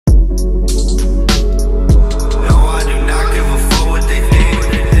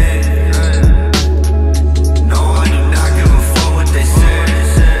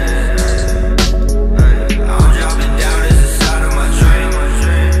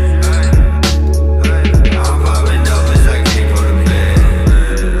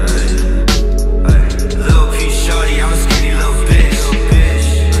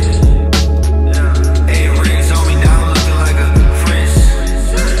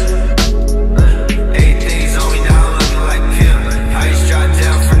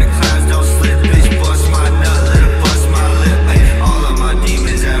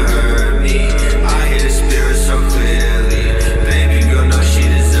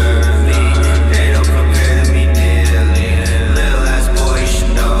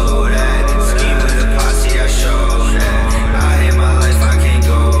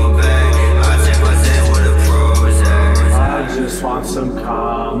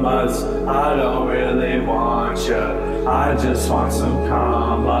commas. I don't really want ya, I just want some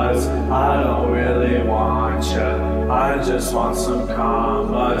commas. I don't really want ya, I just want some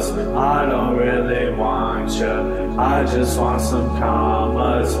commas. I don't really want ya, I just want some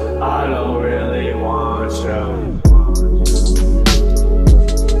commas. I don't really want ya.